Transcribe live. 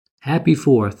Happy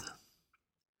 4th.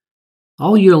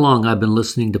 All year long I've been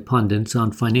listening to pundits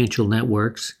on financial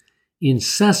networks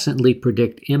incessantly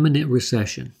predict imminent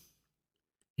recession.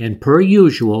 And per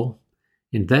usual,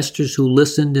 investors who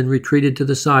listened and retreated to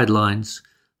the sidelines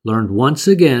learned once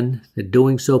again that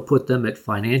doing so put them at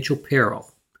financial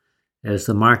peril, as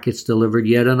the markets delivered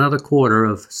yet another quarter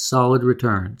of solid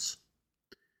returns.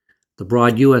 The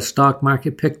broad U.S. stock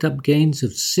market picked up gains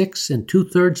of 6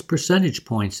 2/3 percentage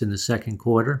points in the second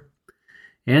quarter,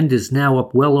 and is now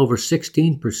up well over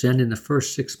 16% in the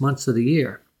first 6 months of the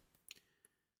year.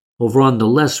 Over on the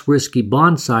less risky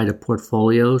bond side of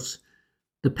portfolios,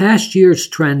 the past year's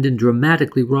trend in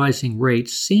dramatically rising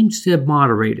rates seems to have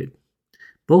moderated.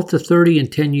 Both the 30 and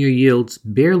 10-year yields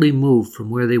barely moved from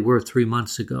where they were 3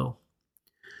 months ago.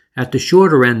 At the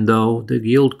shorter end, though, the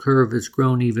yield curve has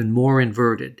grown even more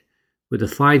inverted, with the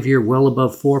 5-year well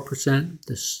above 4%,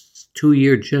 the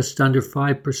 2-year just under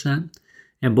 5%,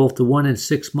 and both the 1 and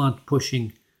 6 month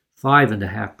pushing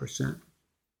 5.5%.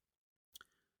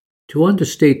 To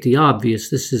understate the obvious,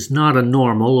 this is not a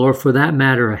normal, or for that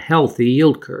matter, a healthy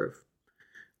yield curve.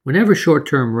 Whenever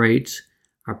short-term rates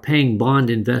are paying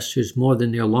bond investors more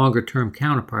than their longer-term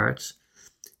counterparts,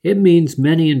 it means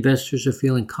many investors are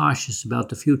feeling cautious about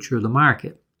the future of the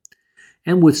market.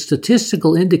 And with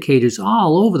statistical indicators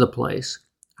all over the place,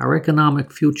 our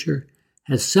economic future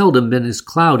has seldom been as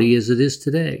cloudy as it is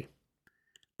today.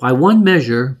 By one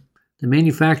measure, the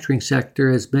manufacturing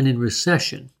sector has been in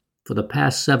recession for the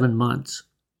past 7 months.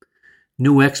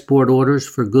 New export orders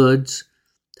for goods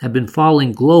have been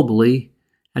falling globally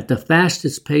at the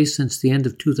fastest pace since the end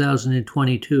of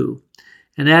 2022.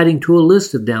 And adding to a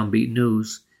list of downbeat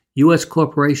news, U.S.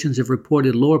 corporations have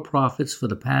reported lower profits for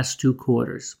the past 2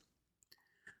 quarters.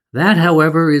 That,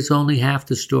 however, is only half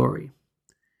the story.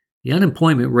 The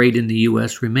unemployment rate in the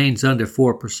U.S. remains under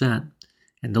 4%.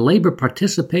 And the labor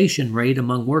participation rate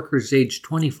among workers aged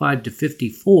 25 to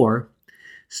 54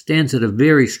 stands at a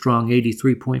very strong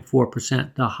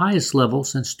 83.4%, the highest level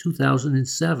since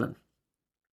 2007.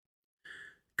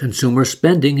 Consumer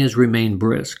spending has remained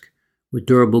brisk, with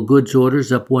durable goods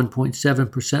orders up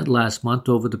 1.7% last month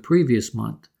over the previous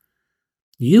month.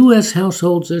 U.S.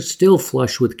 households are still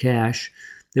flush with cash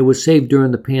that was saved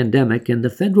during the pandemic, and the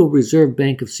Federal Reserve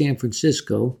Bank of San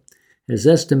Francisco has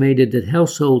estimated that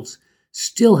households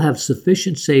still have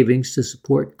sufficient savings to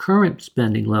support current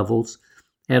spending levels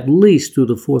at least through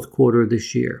the fourth quarter of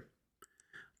this year.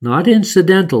 Not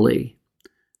incidentally,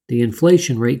 the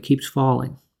inflation rate keeps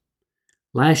falling.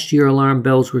 Last year, alarm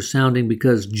bells were sounding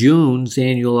because June's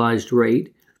annualized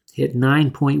rate hit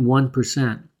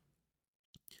 9.1%.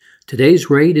 Today's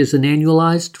rate is an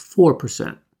annualized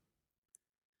 4%.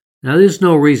 Now, there's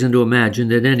no reason to imagine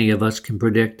that any of us can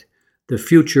predict the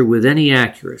future with any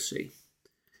accuracy,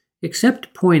 except to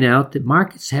point out that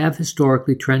markets have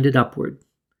historically trended upward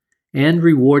and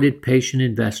rewarded patient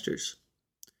investors.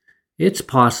 It's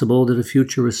possible that a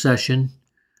future recession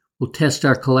will test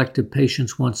our collective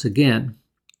patience once again,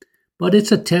 but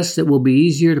it's a test that will be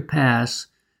easier to pass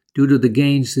due to the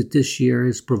gains that this year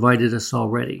has provided us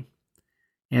already,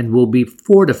 and will be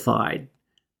fortified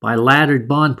by laddered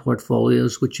bond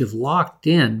portfolios which have locked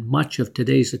in much of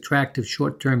today's attractive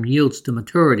short-term yields to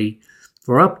maturity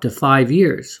for up to 5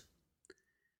 years.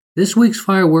 This week's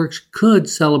fireworks could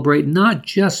celebrate not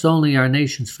just only our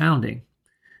nation's founding,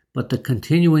 but the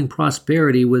continuing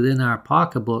prosperity within our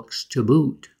pocketbooks to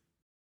boot.